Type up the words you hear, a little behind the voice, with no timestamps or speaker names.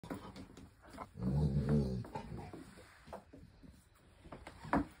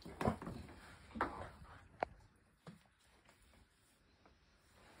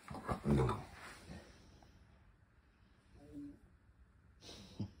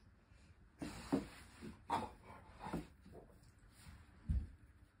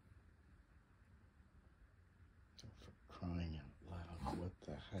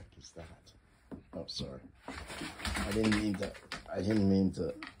sorry. I didn't mean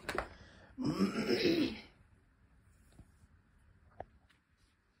to.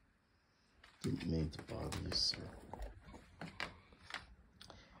 Didn't mean to bother you, sir.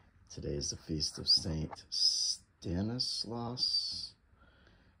 Today is the feast of Saint Stanislas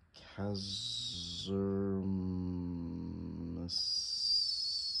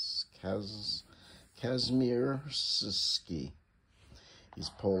Kazimierski. He's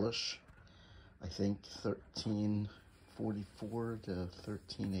Polish, I think 1344 to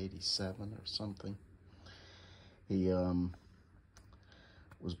 1387 or something. He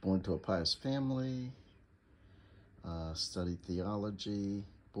was born to a pious family, studied theology,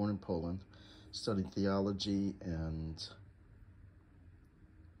 born in Poland, studied theology and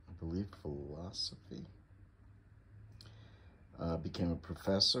I believe philosophy. Became a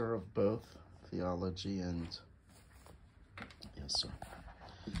professor of both theology and, yes sir.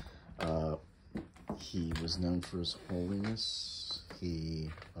 He was known for his holiness. He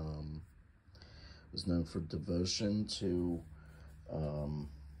was known for devotion to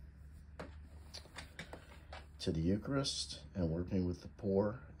the Eucharist and working with the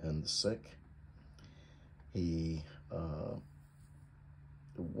poor and the sick. He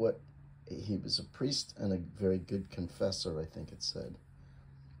was a priest and a very good confessor, I think it said.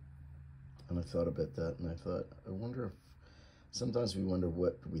 And I thought about that, and I thought, I wonder if sometimes we wonder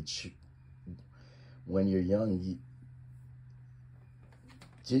what we when you're young.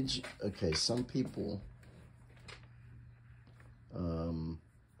 Okay, some people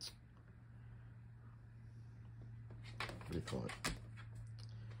what do you call it?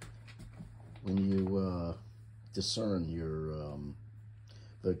 When you discern your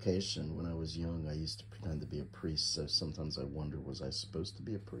vocation. When I was young, I used to pretend to be a priest, so sometimes I wonder, was I supposed to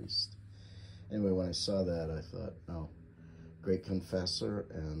be a priest? Anyway, when I saw that, I thought, oh, great confessor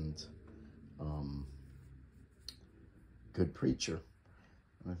and good preacher.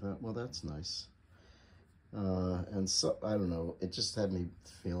 And I thought, well, that's nice. And so, I don't know, it just had me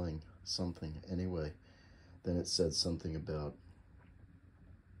feeling something. Anyway, then it said something about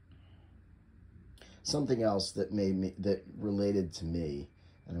something else that related to me,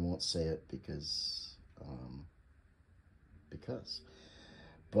 and I won't say it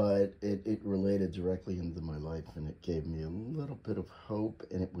but it related directly into my life, and it gave me a little bit of hope,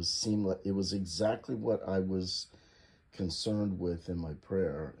 and it seemed like it was exactly what I was concerned with in my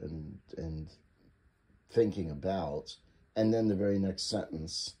prayer and thinking about. And then the very next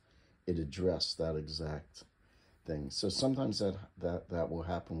sentence, it addressed that exact thing. So sometimes that will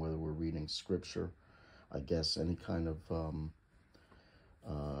happen, whether we're reading scripture, I guess, any kind of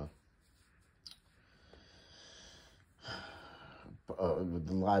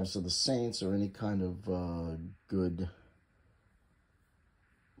the lives of the saints, or any kind of good,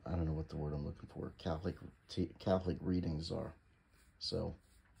 I don't know what the word I'm looking for, Catholic readings are. So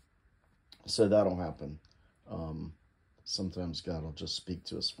that'll happen. Sometimes God will just speak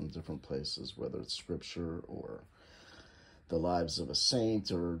to us from different places, whether it's scripture or the lives of a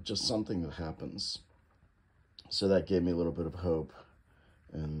saint or just something that happens. So that gave me a little bit of hope.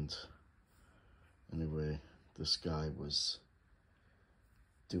 And anyway, this guy was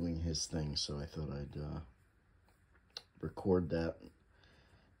doing his thing, so I thought I'd record that.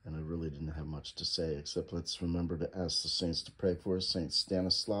 And I really didn't have much to say, except let's remember to ask the saints to pray for us, Saint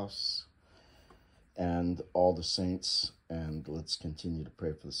Stanislas and all the saints, and let's continue to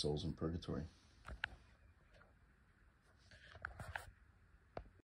pray for the souls in purgatory.